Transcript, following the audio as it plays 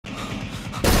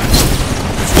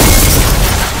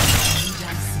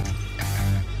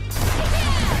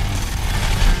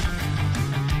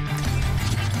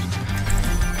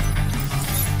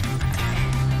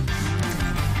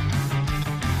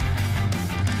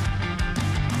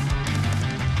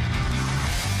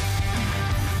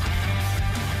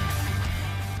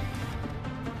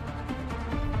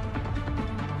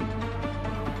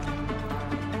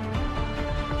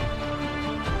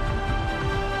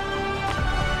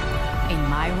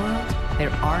my world, there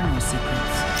are no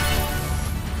secrets.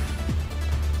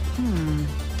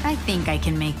 I think I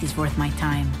can make this worth my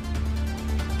time.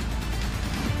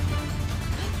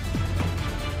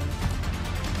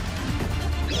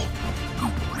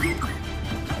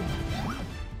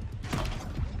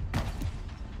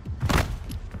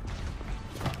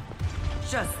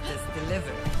 Justice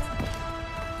delivered.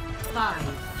 5,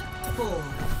 4,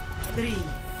 3,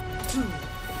 2,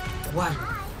 1.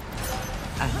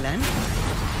 Ahlan.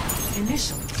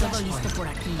 Initial Todo listo por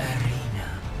aquí. Arena.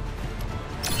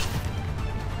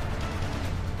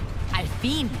 Al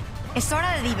fin, es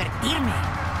hora de divertirme.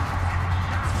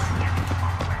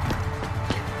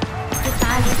 ¿Qué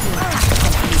tal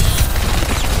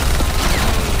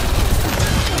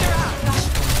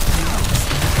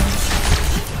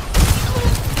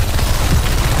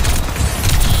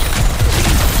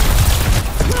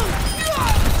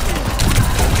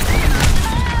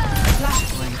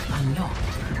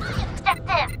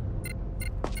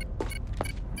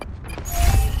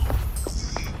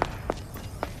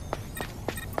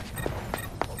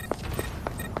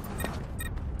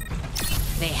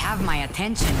They have my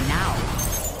attention now.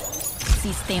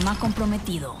 Sistema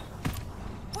comprometido.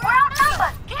 We're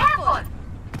outnumbered! Careful!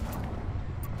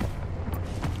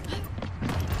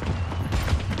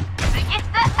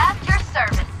 Register at your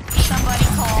service. Somebody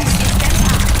call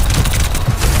Sistema.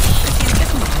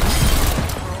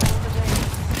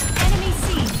 Enemy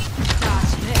seen.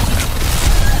 Gosh, this.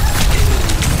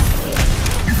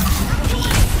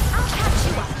 I'll catch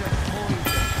you after.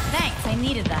 Thanks, I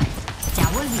needed that. Ya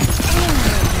volví.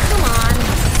 Come on.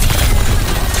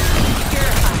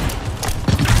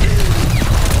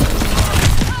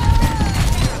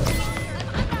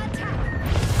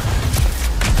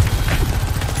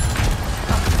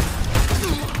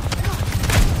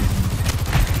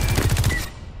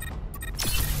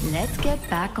 Let's get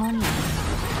back online.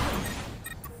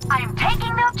 I am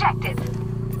taking the objective.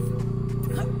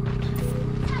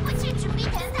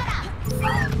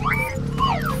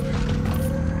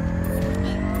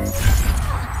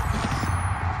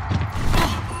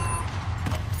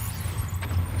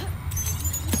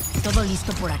 Todo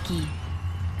listo por aquí.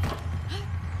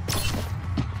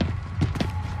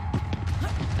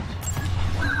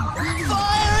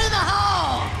 Fire in the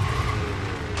hole!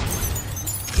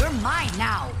 You're mine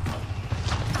now.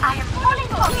 I am fully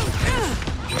focused.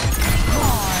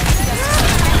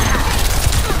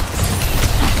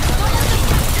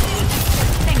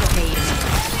 Tengo que irme.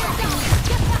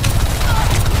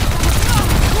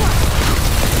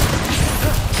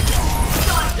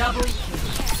 Double kill.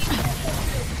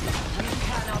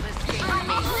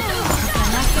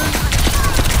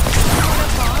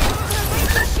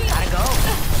 Gotta go.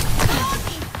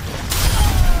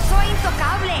 Soy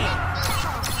intocable.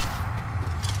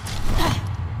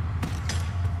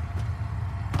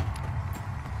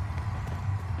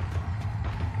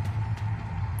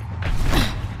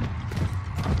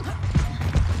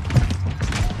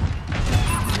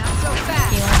 Not so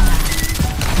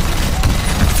fast.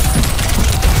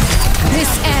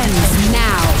 This ends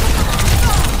now.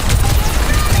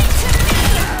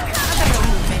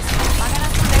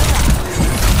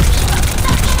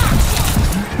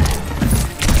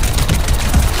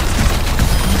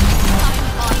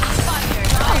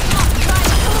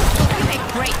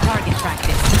 Great target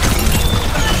practice.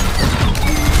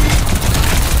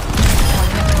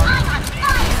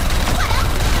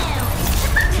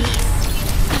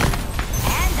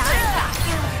 And I'm back.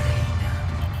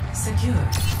 Secure.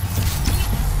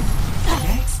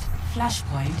 Next,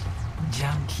 flashpoint,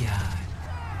 junkyard.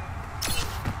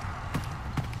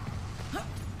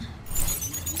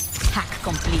 Hack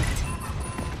complete.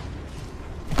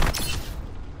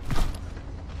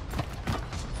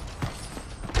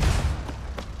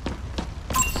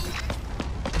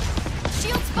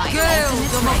 Shield spike.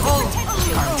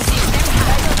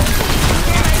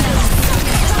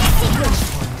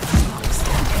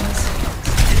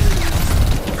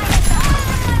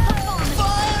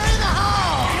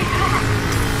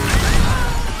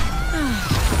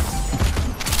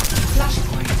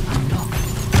 Flashpoint unlocked.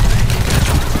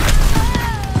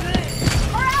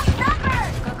 We're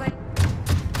outnumbered!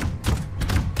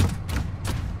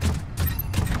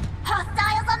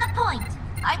 Hostiles on the point.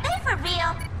 Are they for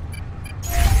real?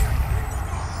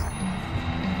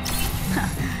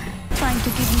 Trying to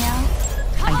give me out?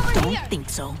 Come I over don't here. think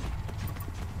so.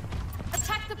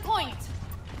 Attack the point.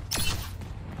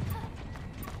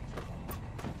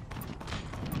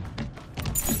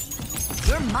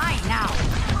 You're mine now.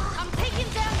 I'm taking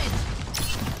damage.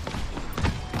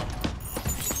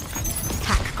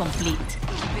 Hack complete.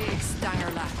 Big stanger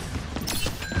left.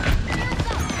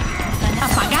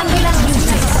 Enough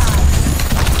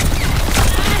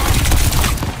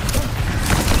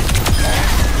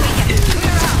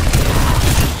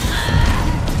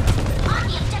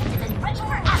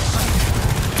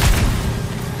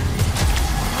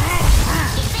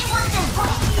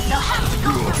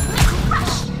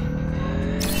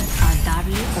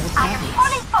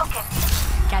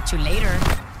Catch you later.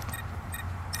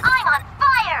 I'm on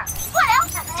fire! What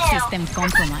else is new? System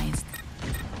compromised.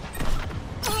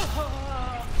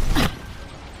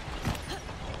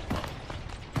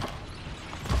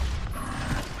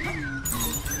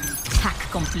 Hack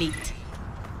complete.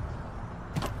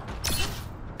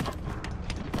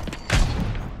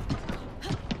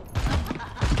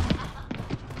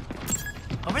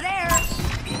 Over there!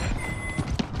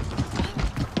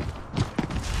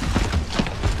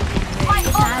 My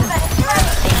ultimate is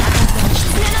ready!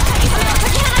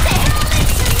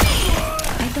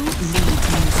 I don't need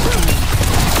to use speed.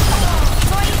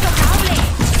 Soy intocable.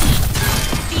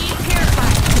 Be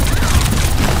purified.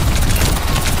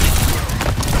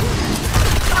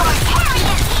 Your carry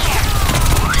is here!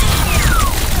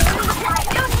 My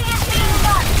duty is being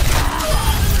done!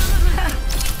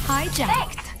 Hijack.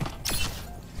 Thanks!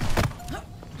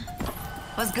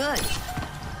 Was good.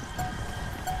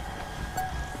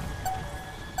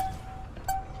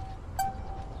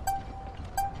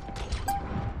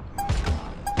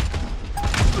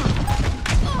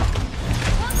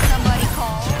 Somebody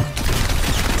call.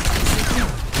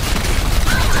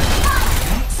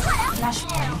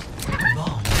 Flashpoint.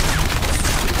 Bomb.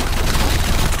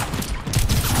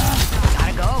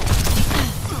 Gotta go.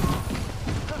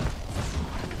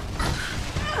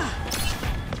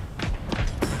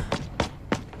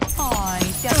 Oh,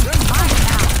 just you're mine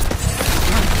now.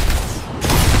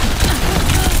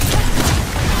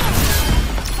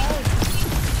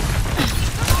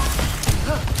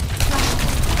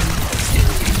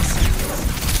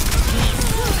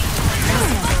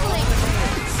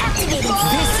 This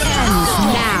ends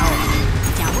now.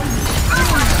 I'm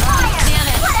on fire!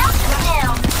 What else is new?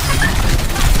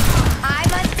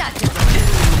 I'm untouchable.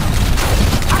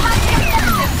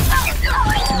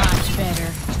 Much better.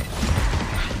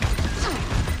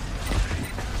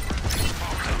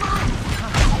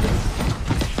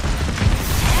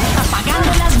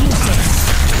 Apagando las luces.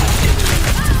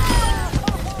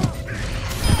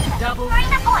 Double. Bring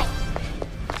the point!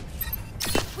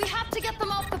 We have to get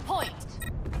them off the point.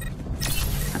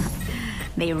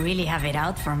 They really have it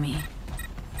out for me.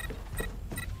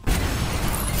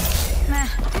 Nah,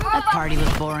 that party was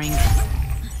boring.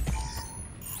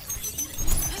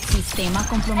 Sistema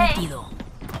comprometido.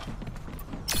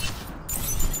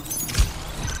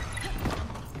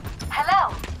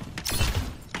 Hello?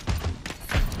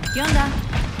 ¿Qué onda?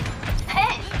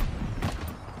 Hey!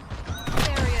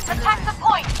 Attack the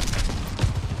point!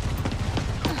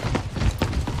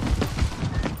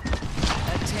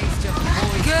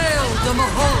 Gale the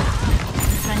Mahal.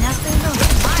 ¿Extrañaste los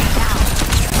mine now?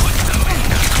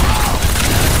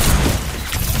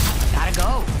 Gotta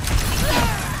go.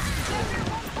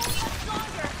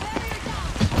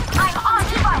 I'm on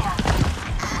fire!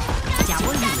 Ya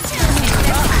volví.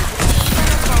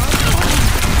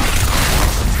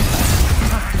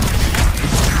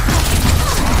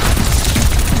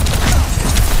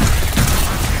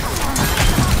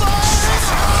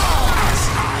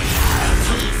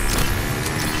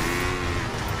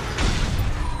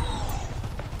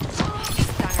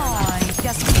 Ay,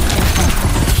 just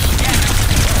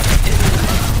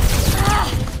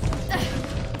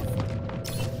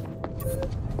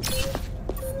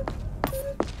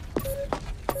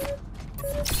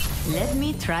Let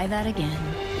me try that again.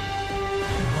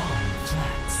 Bomb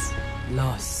flats.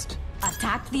 Lost.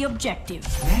 Attack the objective.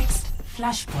 Next,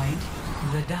 flashpoint.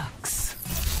 The ducks.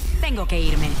 Tengo que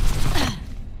irme.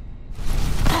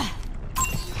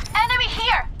 Enemy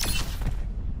here!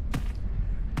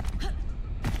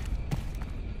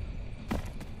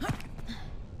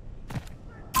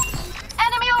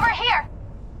 Enemy over here!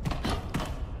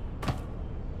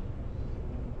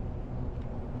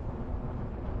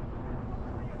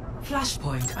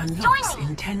 Flashpoint unlocks Join me.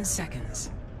 in 10 seconds.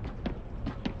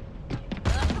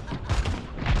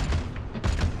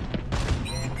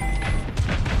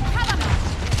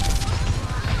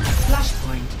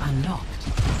 Flashpoint unlocked.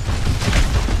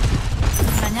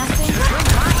 ¿Extrañaste?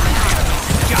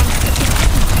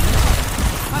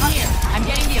 Come here. I'm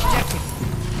getting the objective.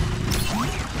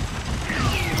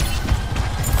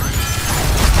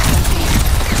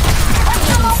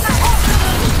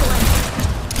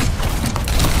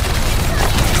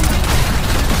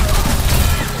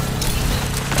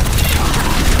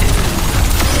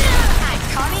 I'm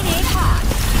coming in hot.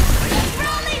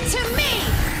 Roll into me,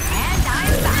 and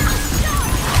I'm back.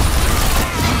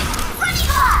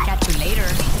 Catch you later.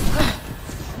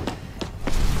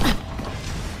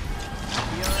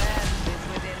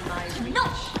 No!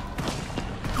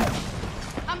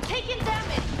 I'm taking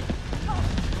damage.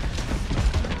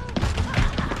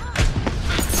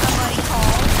 Somebody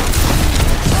call.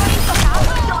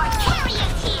 Your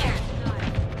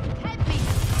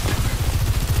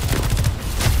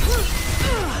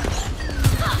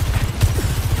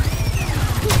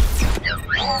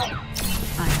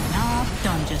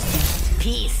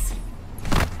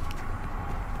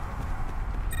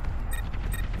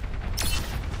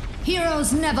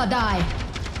Heroes never die.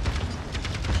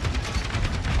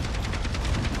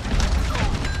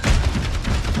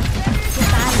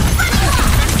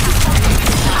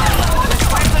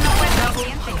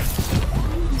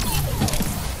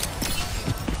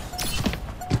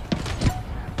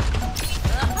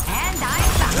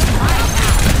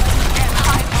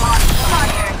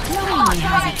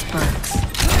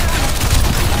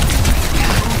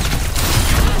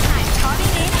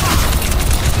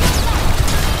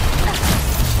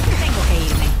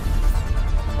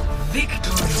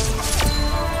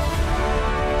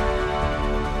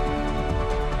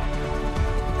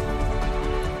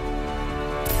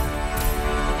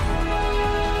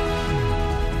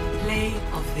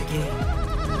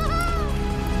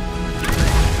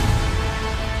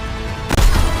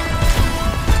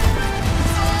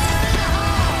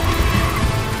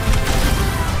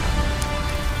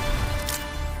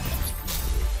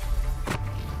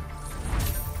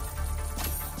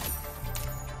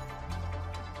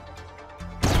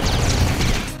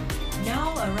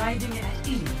 Arriving at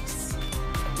Elix.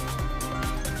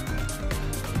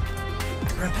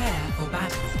 Prepare for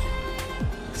battle.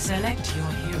 Select your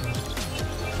hero.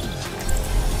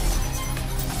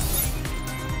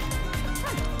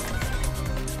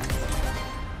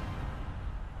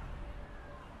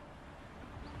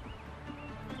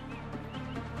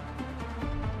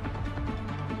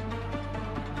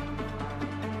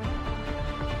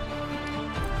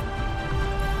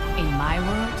 In my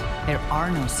world, there are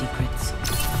no secrets.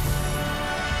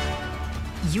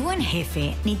 You and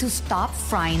Jefe need to stop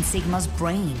frying Sigma's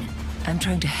brain. I'm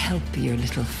trying to help your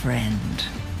little friend.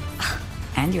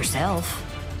 And yourself.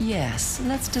 Yes,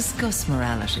 let's discuss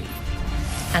morality.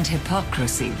 And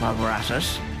hypocrisy while we're at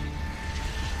it.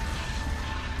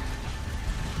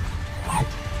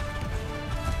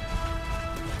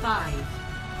 Five,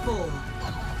 four,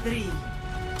 three,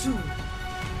 two,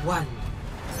 one.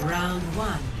 Round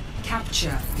one.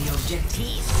 Capture the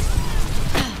objective.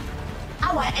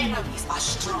 Our enemies are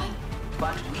strong,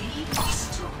 but we are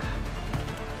stronger.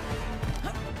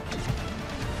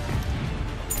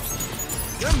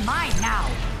 You're mine now.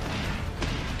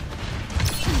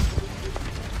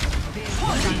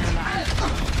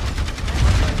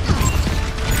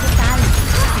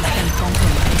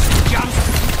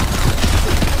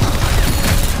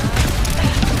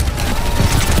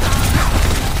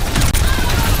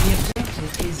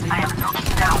 I am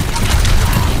knocking down.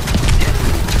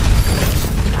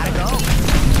 Gotta go.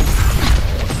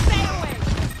 Stay away.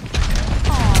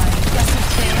 Oh, I guess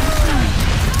it's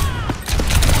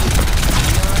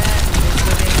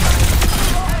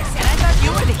and I thought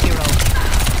you were the hero.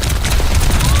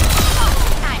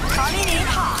 I'm coming in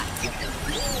hot.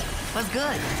 Was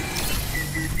good.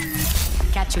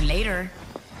 Catch you later.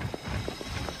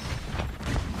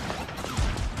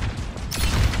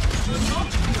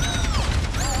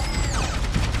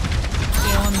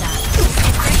 ¿Qué onda?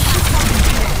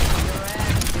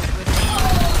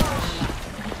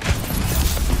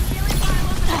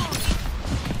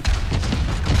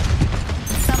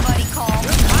 Somebody call.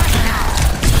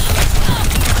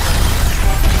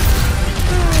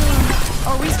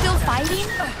 Are we still fighting?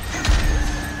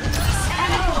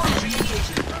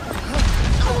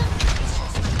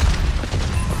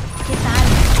 ¿Qué tal?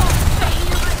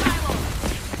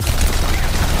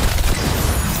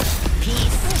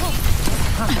 Peace.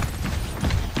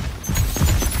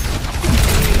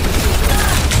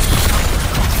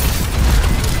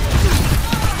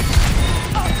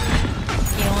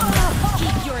 ¿Qué onda?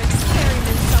 Keep your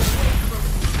experiments away from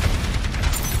me.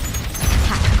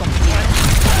 Hack complete.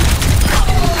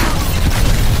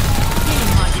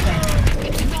 Feeling much better.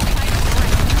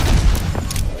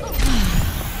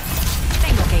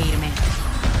 Tengo que irme.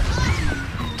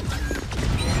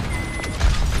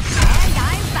 And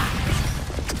I'm back.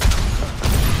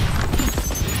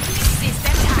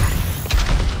 System time.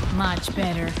 Much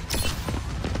better.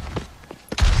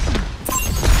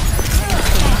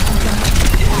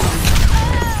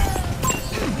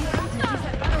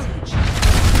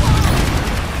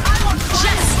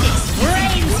 Justice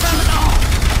reigns from all.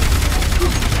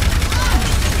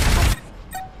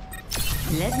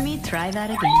 Let me try that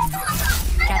again.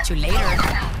 Catch you later.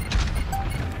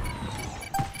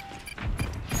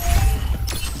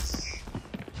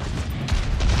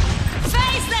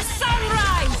 Face the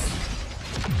sunrise!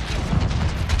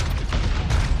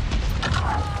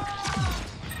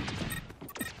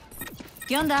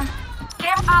 ¿Qué onda?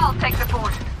 I'll take the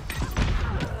board.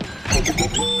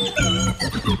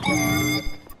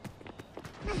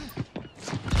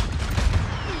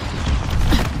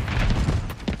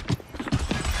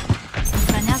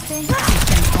 ¿Extrañaste?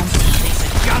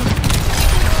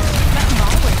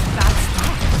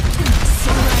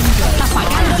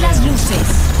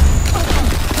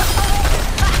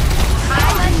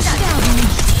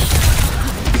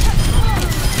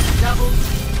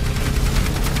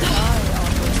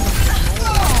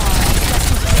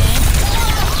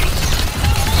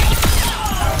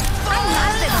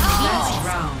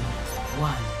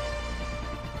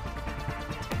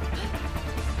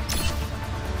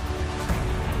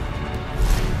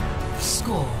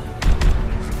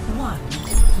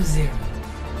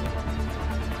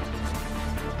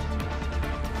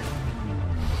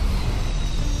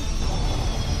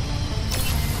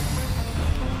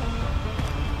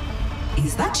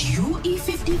 Is that you,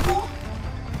 E54?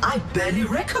 I barely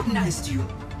recognized you.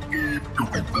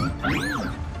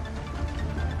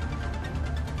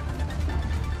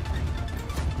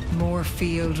 More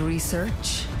field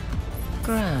research?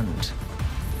 Grand.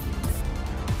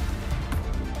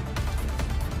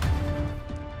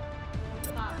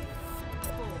 Five,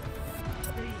 four,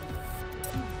 three,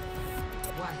 two,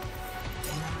 one.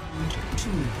 Round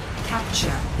two.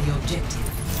 Capture the objective.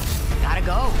 Gotta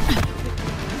go.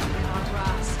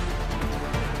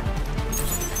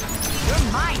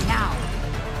 You're mine now.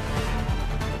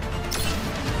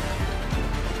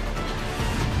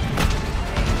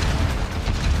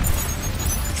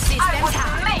 I was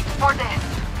made for this.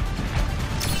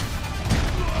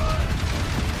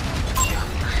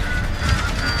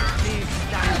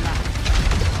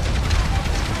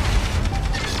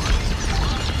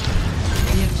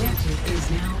 The objective is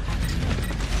now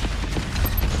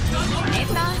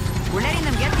Neta, we're letting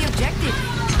them get the objective.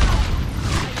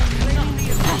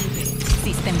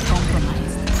 System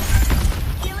compromised.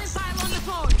 Killing pile on the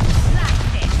phone.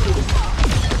 Blast it.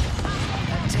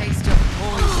 A taste of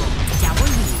poison. Ya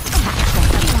volví.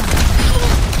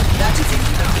 that is it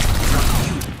from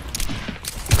you.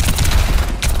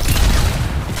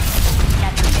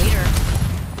 Catch you later.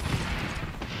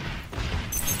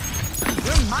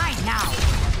 You're mine now.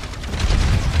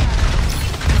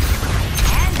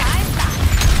 And I'm back.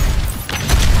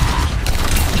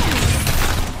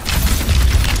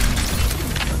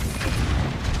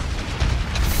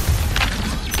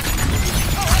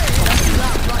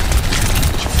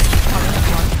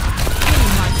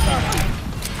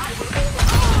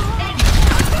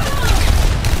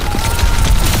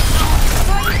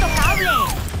 Soy intocable.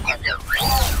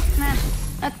 Nah,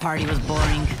 that party was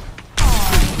boring.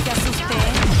 Oh, te asusté.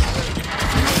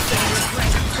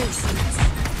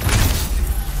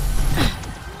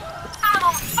 I'm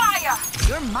on fire.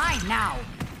 You're mine now.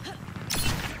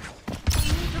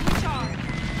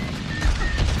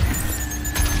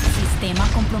 Sistema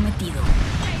comprometido.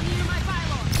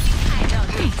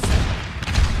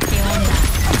 ¿Qué onda?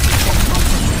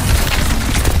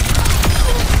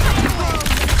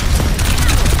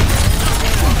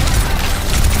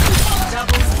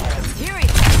 Here it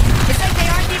is. It's like they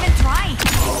aren't even trying.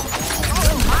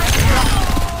 Oh my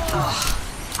God.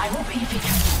 I hope Evie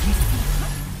can forgive me.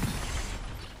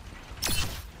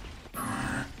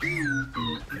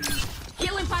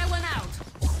 Healing pylon out.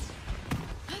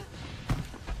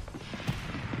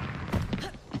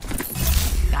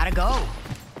 Gotta go.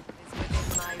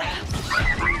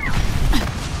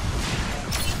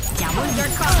 Downward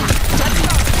dirt cross. Let's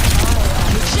go.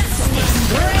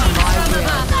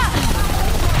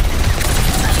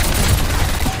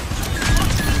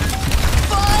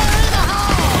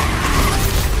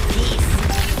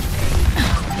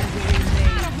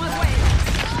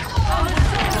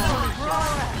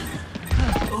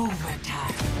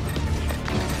 Overtime.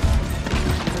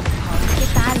 ¿Qué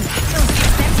tal?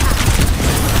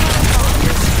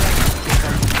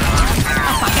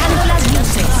 Apagando las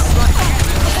luces.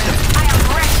 I am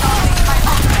wrecked all my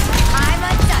offense. I'm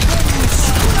a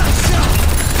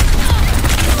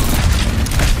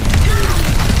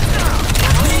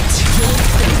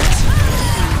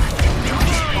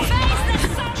Face the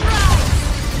Sombra!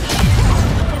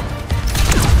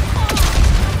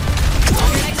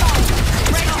 Here they go.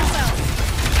 Brace yourself.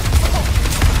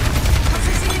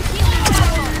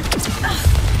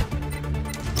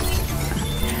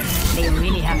 They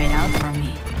really have it out for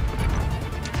me.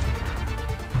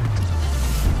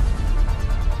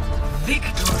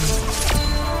 Victory.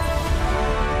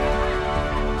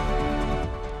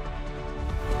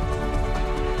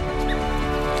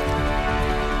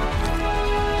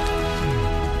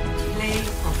 Play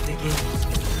of the game.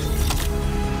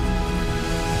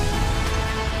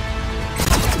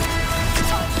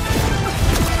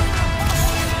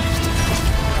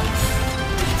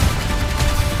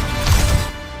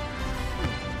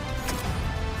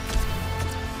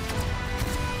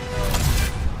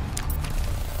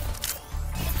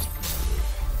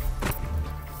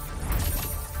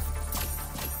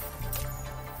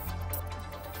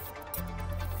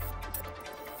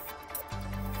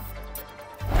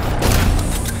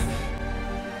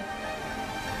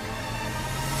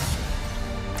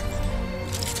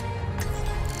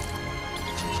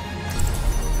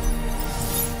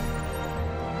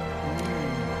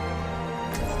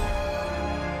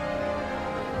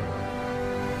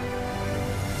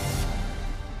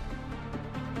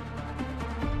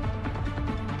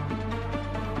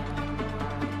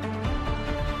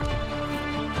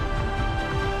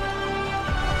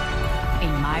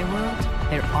 In my world,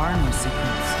 there are no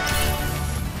secrets.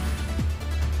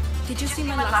 Did you see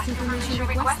my last information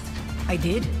request? I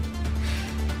did.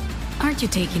 Aren't you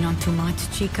taking on too much,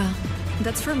 Chica?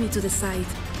 That's for me to decide,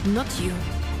 not you.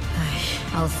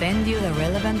 I'll send you the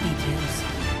relevant details.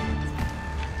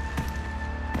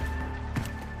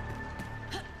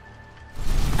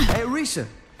 Hey, Risa,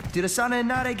 did Asana and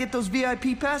Nade get those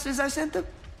VIP passes I sent them?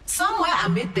 Somewhere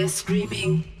amid their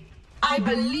screaming, I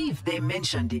believe they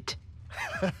mentioned it.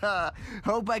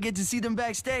 Hope I get to see them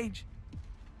backstage.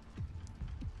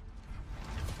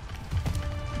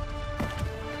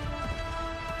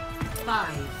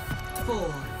 Five,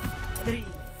 four, three,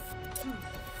 two,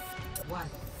 one.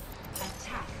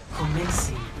 Attack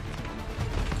commencing.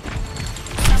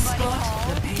 Spot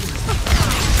the payload.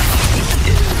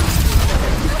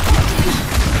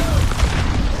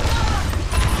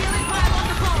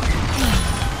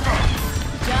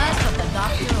 Just what the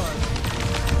doctor ordered.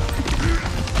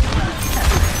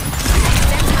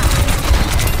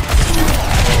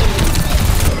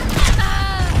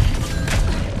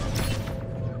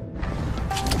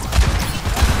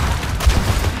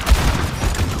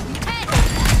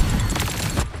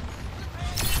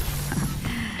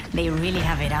 They really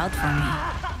have it out for me.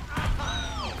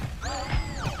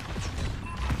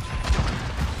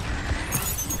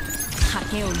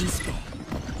 Hackeo listo.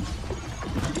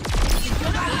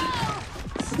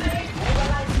 Stay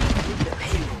mobilizing with the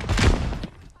payload.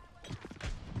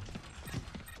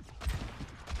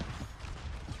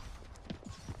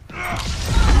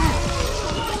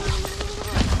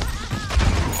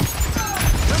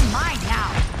 You're mine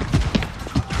now.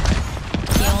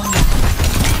 ¿Qué onda?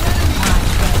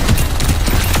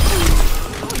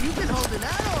 Oh, you've been holding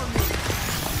out on me.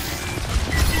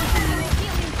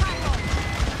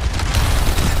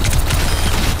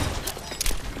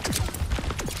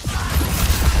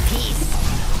 Peace.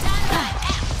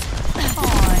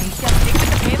 Oh, he's got to stick with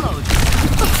the payload.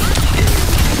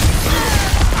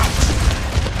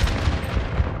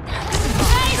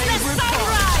 Face the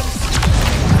sunrise!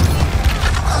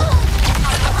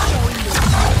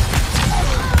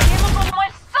 ¡Llevo como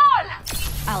el sol!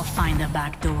 I'll find the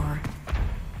back door.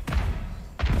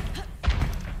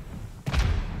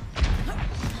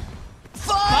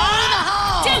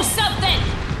 Do something!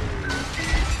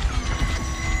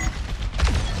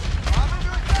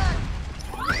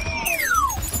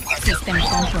 System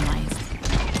compromised.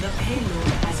 The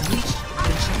payload has reached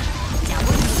the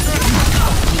checkpoint.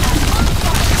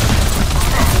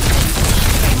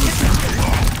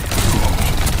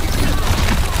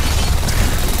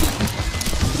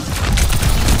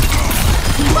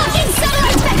 Fucking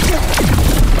celebrate!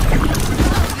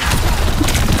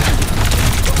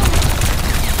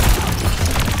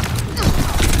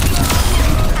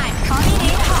 I'm coming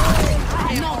in hot.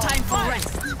 No time for rest.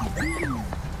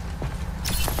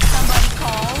 Somebody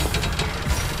call.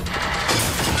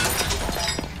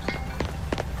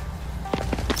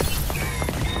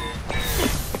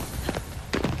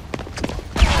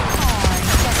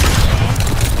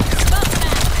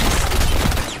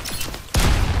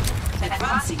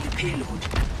 Advancing the payload.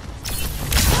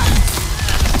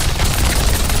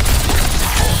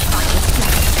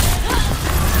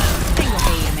 Tengo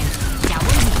que irme. Ya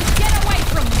volví. Get away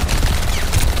from me!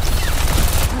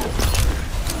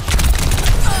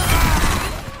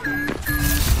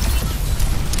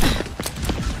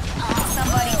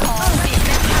 Somebody call.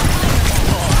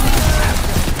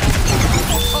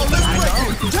 Oh, let's break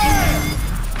it. Damn!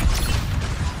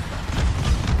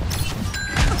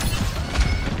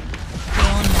 ¿Qué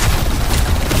onda?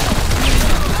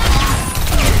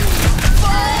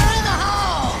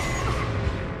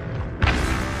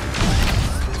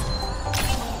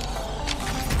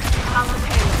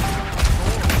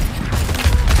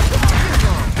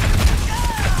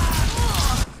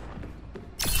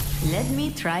 Let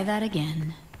me try that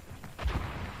again.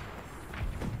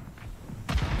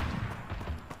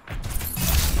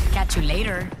 Catch you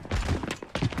later.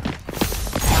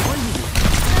 Ya volví.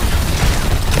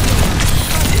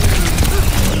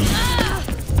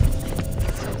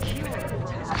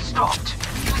 Stopped.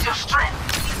 Use your strength.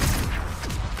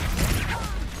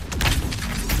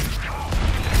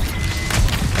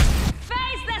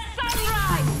 Face the sunrise!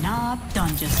 I'm not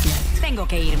done just yet. Tengo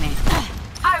que irme.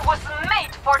 I was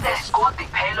made for this. Escort the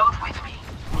payload with me.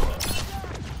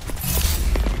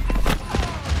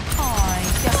 Ay,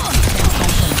 just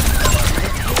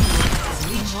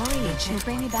don't worry, she'll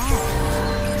bring me back.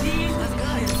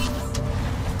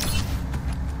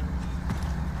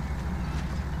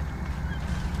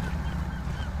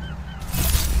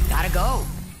 Gotta go.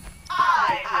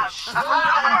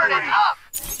 Burn it up.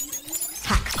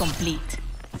 Hack complete.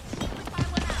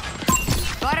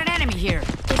 Got an enemy here.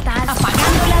 ¿Qué tal?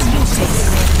 Apagando las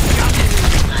luces.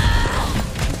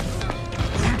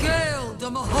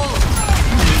 them a hole!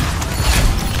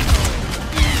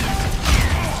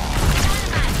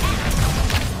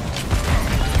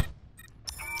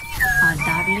 A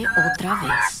darle otra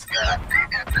vez.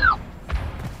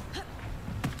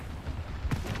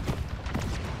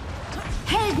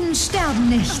 Helden sterben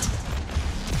nicht.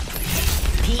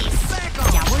 Peace.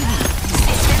 Ya volví.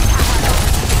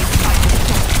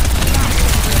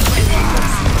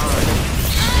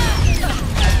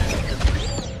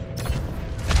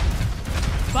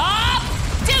 Bob,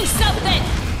 do something.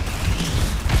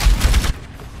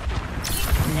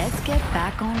 Let's get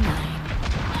back online.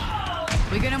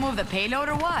 We gonna move the payload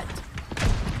or what?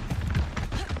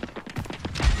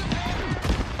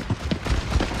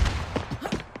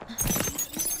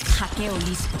 Hackeo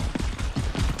listo.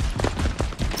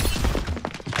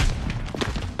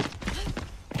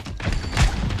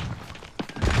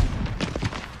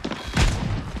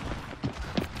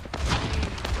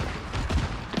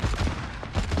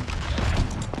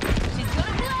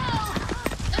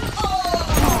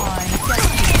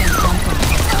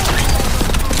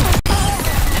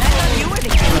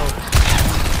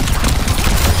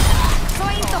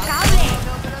 Soy intocable.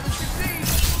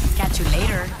 Catch you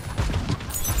later.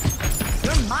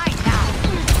 You're mine now.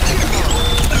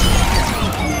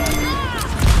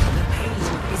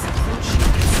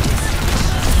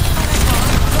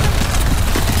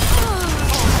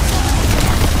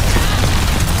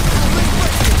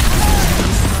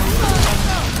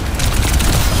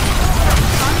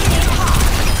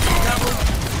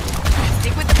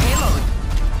 Stick with the payload.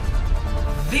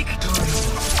 Victory!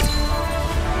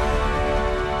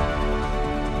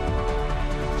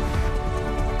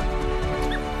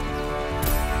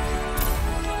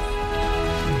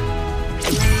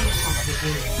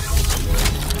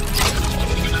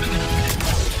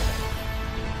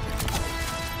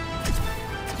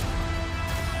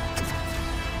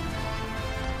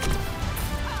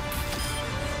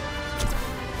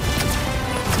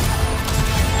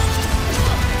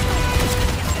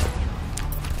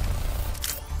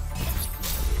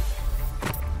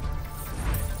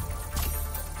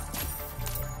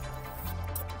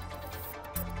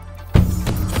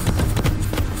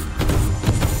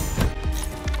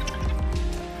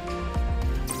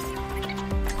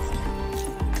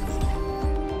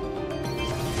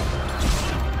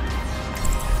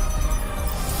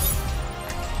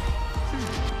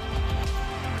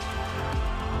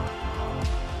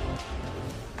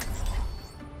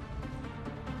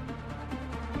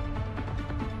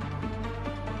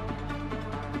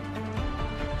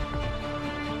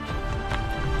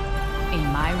 In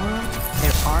my world,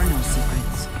 there are no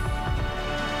secrets.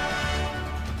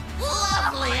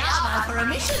 Lovely ammo for a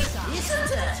mission,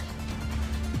 isn't it?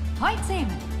 Heute sehen.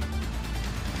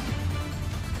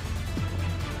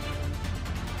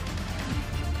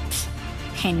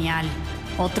 Genial.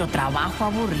 Otro trabajo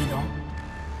aburrido.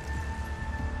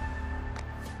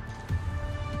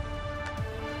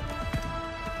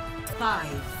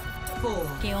 Five, four,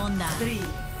 ¿Qué onda? 3,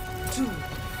 2,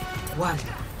 1.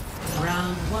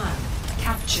 Round 1.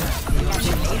 Capture the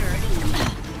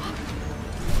objective.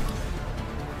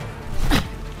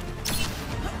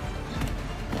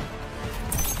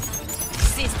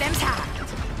 Systems hacked.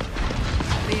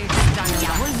 Big done.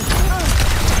 Ya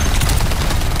volví.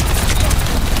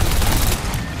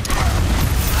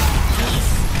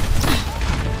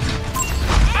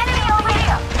 Enemy over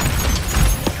here.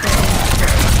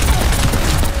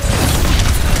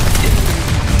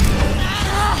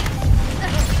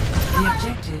 The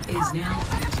objective is now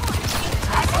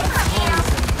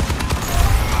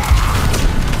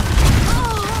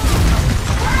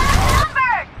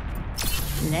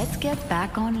Let's get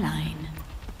back online.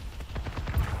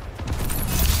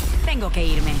 Tengo que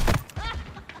irme.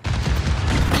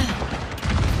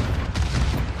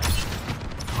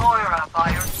 Moira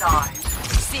by your side.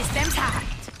 Systems hacked.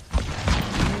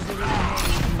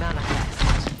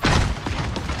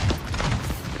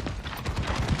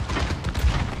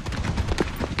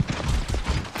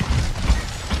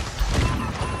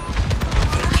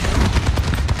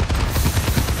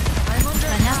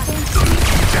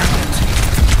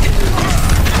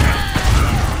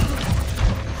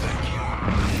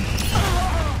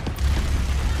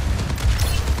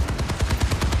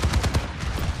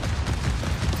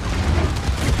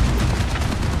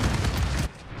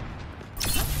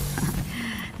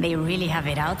 They really have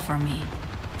it out for me.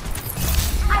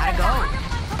 Gotta go.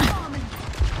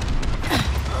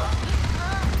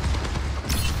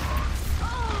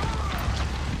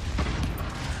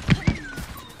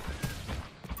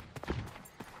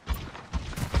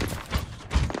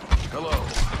 Hello.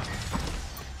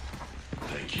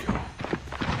 Thank you.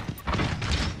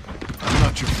 I'm not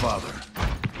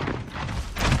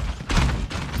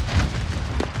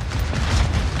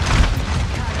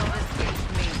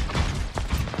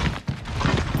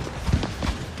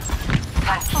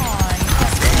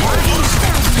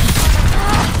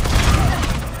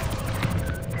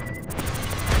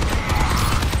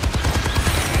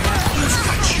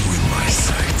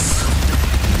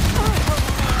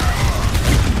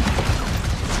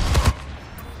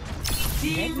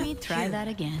that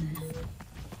again.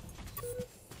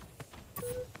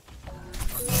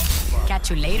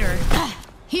 Catch you later.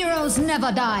 Heroes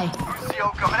never die. Lucio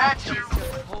coming at you.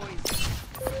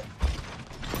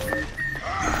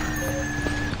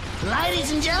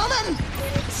 Ladies and gentlemen,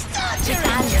 start your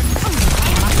engines.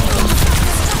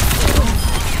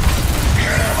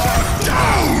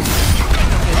 Down!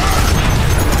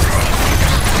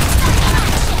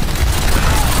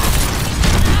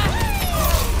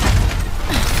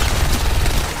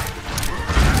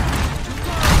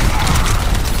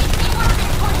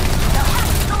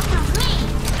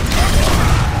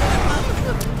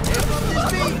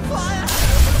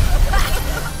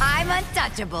 I'm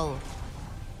untouchable.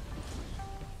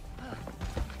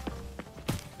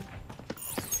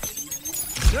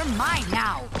 You're mine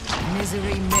now.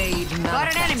 Misery made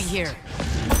Got an enemy here.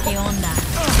 ¿Qué onda?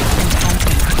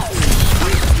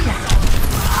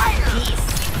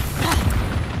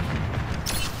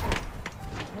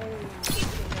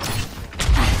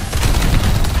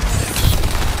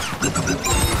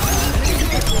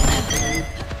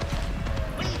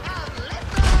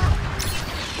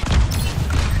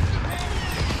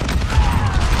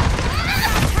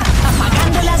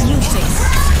 Apagando las luces.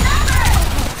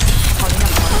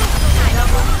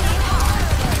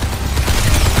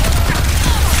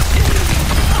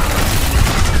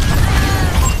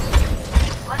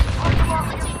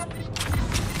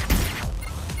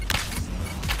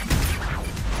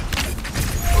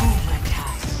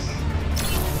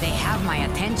 They have my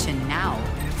attention now.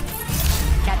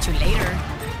 Catch you later.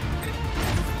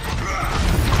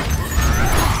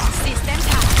 Systems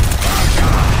out.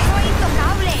 Soy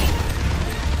intocable.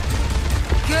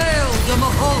 Gale de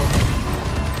Mahal!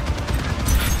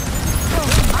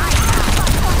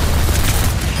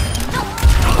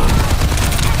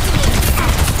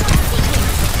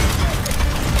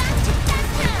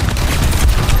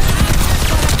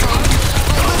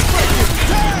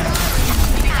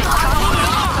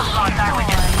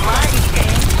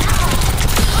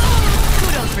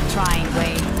 Kudos for trying,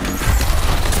 Wade.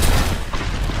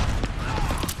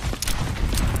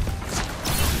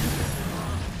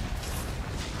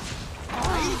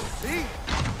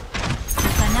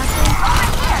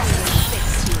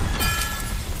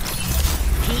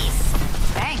 Peace.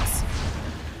 Thanks.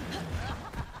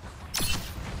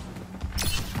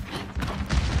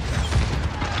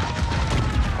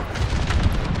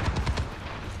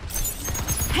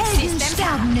 Helden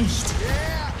sterben nicht.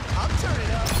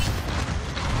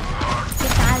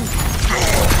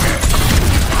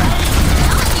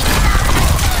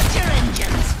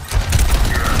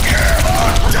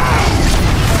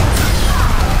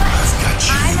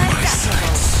 I'm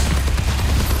untouchable.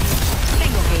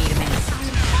 Tengo que irme.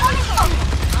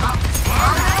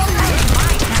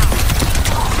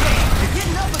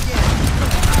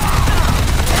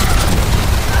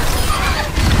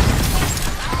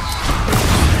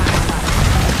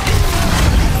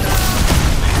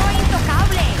 Soy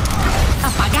intocable.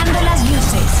 Apagando las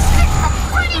luces.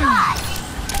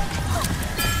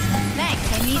 Thanks,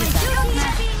 I needed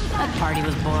that. That party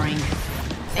was boring.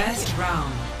 First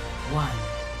round, 1.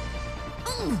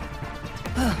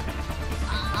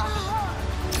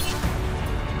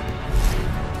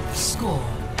 Score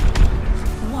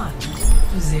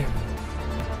 1-0.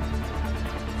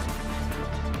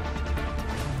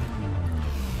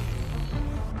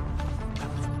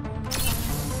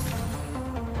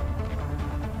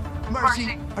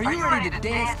 Mercy, are you ready to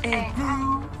dance and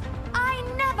groove? I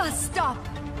never stop.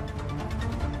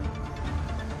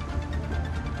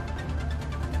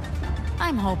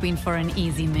 I'm hoping for an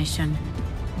easy mission.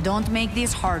 Don't make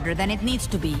this harder than it needs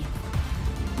to be.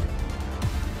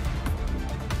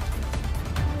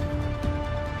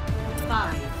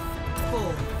 Five,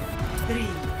 4, 3,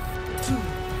 2,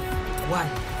 1.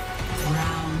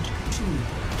 Round 2.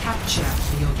 Capture the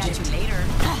Catch you objective. later.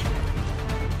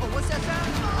 Oh, what's that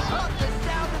sound? Oh, the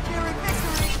sound of fearing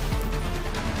victory!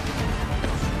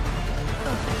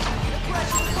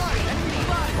 Crash the party! Enemy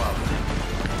spotted!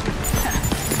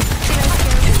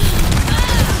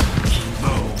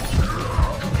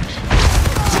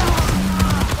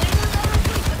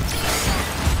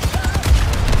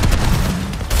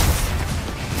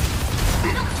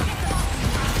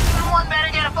 Someone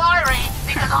better get a fire rate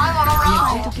because I'm on a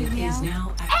roll. The objective is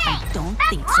now active. Don't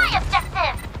think so.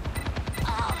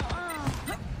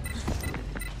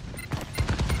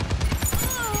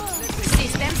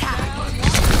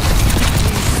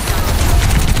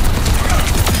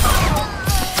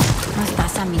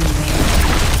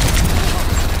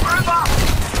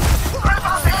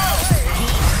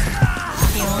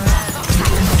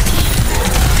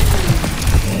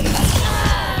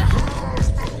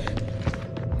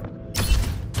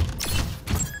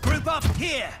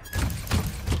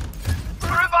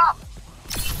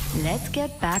 Let's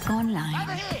get back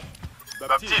online.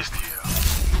 Baptiste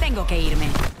here. Tengo que irme.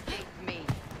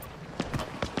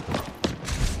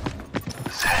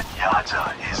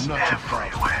 Zenyatta is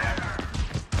everywhere.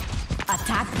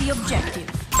 Attack the objective.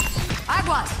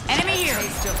 Aguas! Enemy here!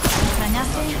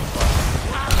 ¿Extrañaste?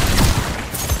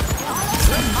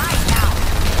 Mine now!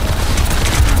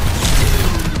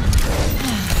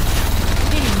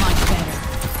 Feeling much better.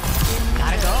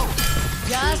 Gotta go.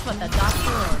 Just what the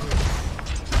doctor ordered.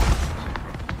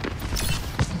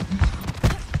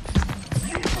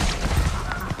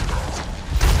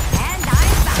 And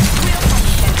I'm back. Real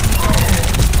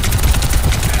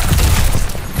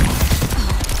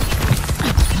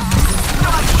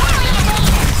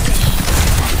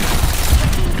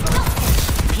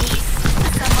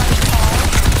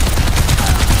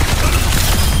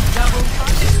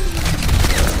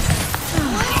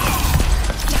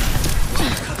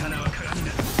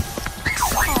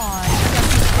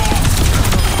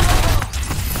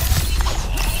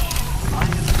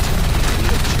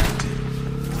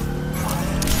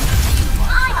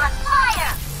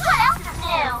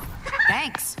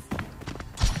Thanks.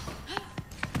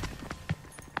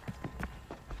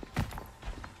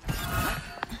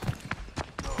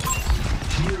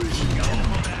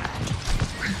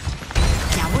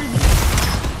 Ya volví.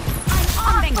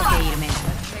 Tengo que irme.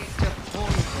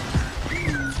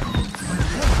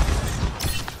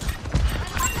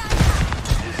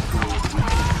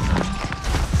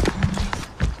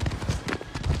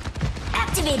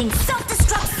 Activating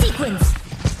self-destruct sequence.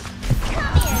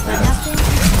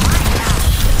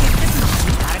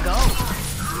 Gotta go.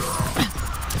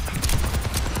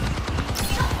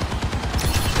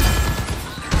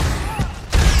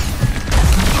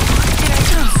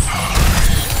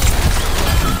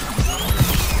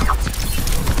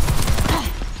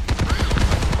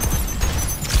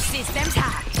 Systems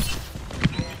high.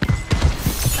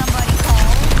 Somebody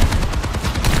call.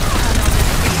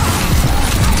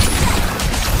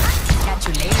 Catch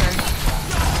you later.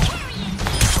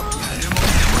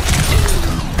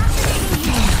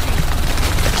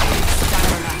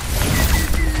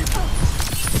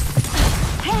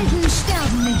 Helden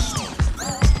sterben nicht.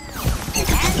 And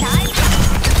I'm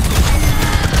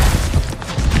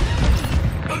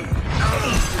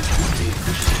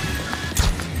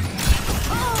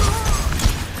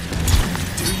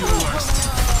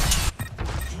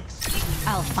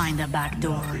I'll find a back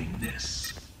door.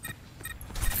 This.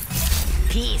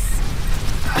 Peace.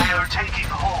 They are taking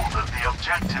hold of the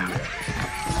objective.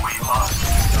 We must.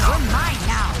 We're mine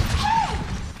now.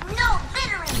 No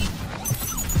littering.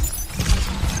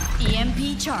 EMP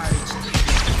charged.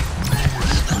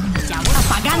 Ya voy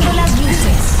apagando las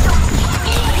luces.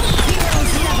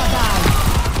 Heroes never die.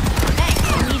 Thanks,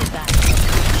 I needed that.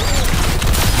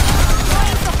 Soy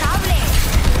intocable.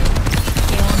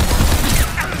 ¿Qué onda?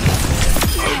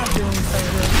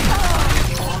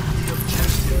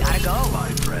 Gotta go. My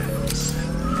friends.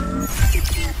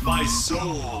 My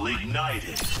soul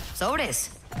ignited. Sobres.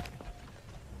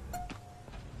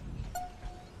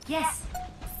 Yes.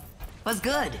 Was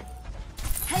good.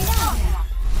 Hello.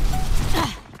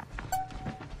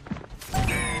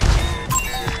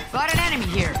 Got an enemy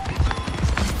here.